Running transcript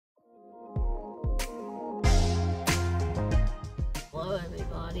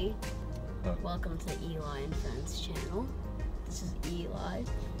everybody. Welcome to Eli and Friends channel. This is Eli,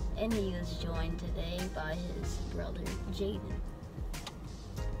 and he is joined today by his brother Jaden.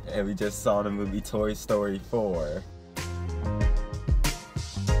 And we just saw the movie Toy Story 4.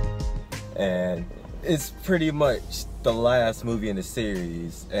 And it's pretty much the last movie in the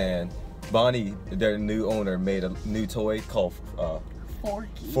series, and Bonnie, their new owner, made a new toy called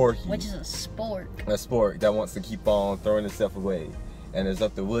Forky, which is a spork. A spork that wants to keep on throwing itself away. And it's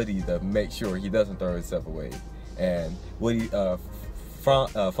up to Woody to make sure he doesn't throw himself away. And Woody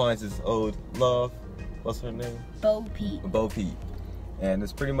finds his old love. What's her name? Bo Peep. Bo Peep. And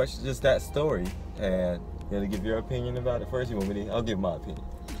it's pretty much just that story. And you want to give your opinion about it first? You want me to? I'll give my opinion.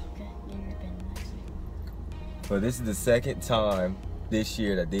 Okay, give your opinion next. Well, this is the second time this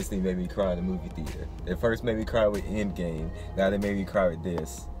year that Disney made me cry in the movie theater. They first made me cry with Endgame. Now they made me cry with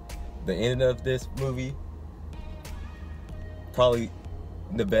this. The ending of this movie, probably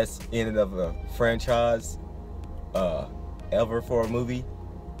the best ending of a franchise ever for a movie.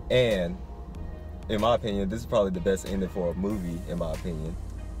 And in my opinion, this is probably the best ending for a movie, in my opinion,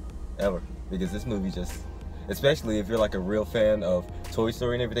 ever. Because this movie just, especially if you're like a real fan of Toy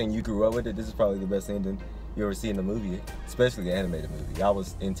Story and everything, you grew up with it, this is probably the best ending you ever see in a movie, especially the animated movie. I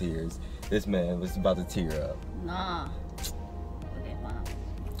was in tears. This man was about to tear up. Nah. Okay, wow.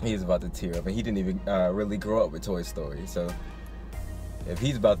 He was about to tear up, and he didn't even really grow up with Toy Story. So if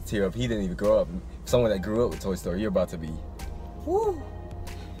he's about to tear up, he didn't even grow up. Someone that grew up with Toy Story, you're about to be, woo.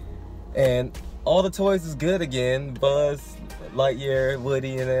 And all the toys is good again. Buzz, Lightyear,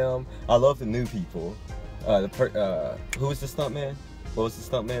 Woody, and them. I love the new people. Who was the stuntman? What was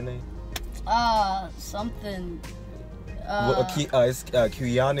the stuntman name? Something. It's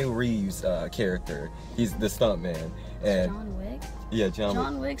Keanu Reeves' character. He's the stuntman. And John Wick? Yeah,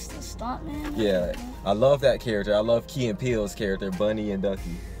 John Wick. Wick's the stuntman? Yeah, I love that character. I love Key and Peele's character, Bunny and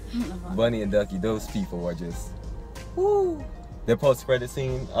Ducky. Bunny and Ducky, those people are just, woo. Their post-credit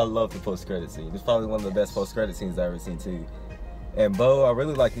scene, I love the post-credit scene. It's probably one of the best post-credit scenes I've ever seen too. And Bo, I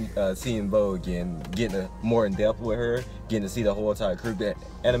really like seeing Bo again, getting more in depth with her, getting to see the whole entire crew. The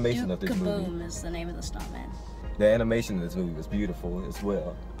animation of this movie. Kaboom is the name of the stuntman. The animation of this movie was beautiful as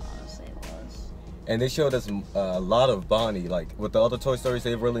well. Honestly, it was. And they showed us a lot of Bonnie. Like with the other Toy Stories,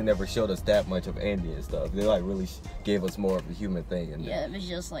 they really never showed us that much of Andy and stuff. They like really gave us more of a human thing. And yeah, it was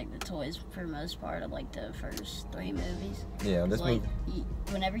just like the toys for the most part of like the first 3 movies. Yeah, this like, movie.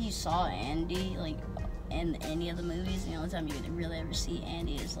 Whenever you saw Andy, like in any of the movies, the only time you would really ever see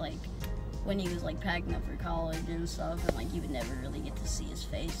Andy is like when he was like packing up for college and stuff, and like you would never really get to see his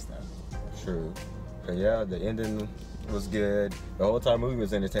face though. True. But yeah, the ending was good. The whole entire movie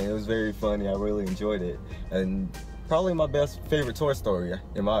was entertaining. It was very funny. I really enjoyed it. And probably my favorite Toy Story,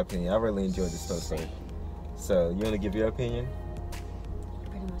 in my opinion. I really enjoyed this Toy Story. So, you want to give your opinion?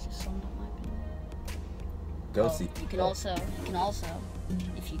 Pretty much just summed up my opinion. Go see. You can also,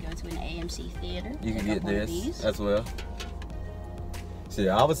 if you go to an AMC theater, you can get this as well. So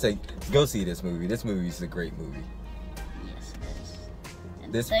yeah, I would say go see this movie. This movie is a great movie. Yes, it is.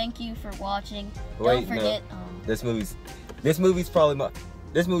 And thank you for watching. Wait, Don't forget. No. This movie's probably my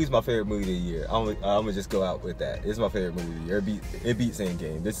favorite movie of the year. I'm gonna just go out with that. It's my favorite movie of the year. It beats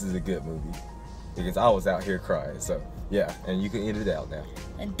Endgame. This is a good movie because I was out here crying. So yeah, and you can end it out now.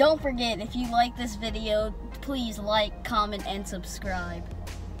 And don't forget, if you like this video, please like, comment, and subscribe.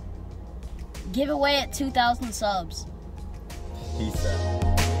 Giveaway at 2,000 subs. Peace out.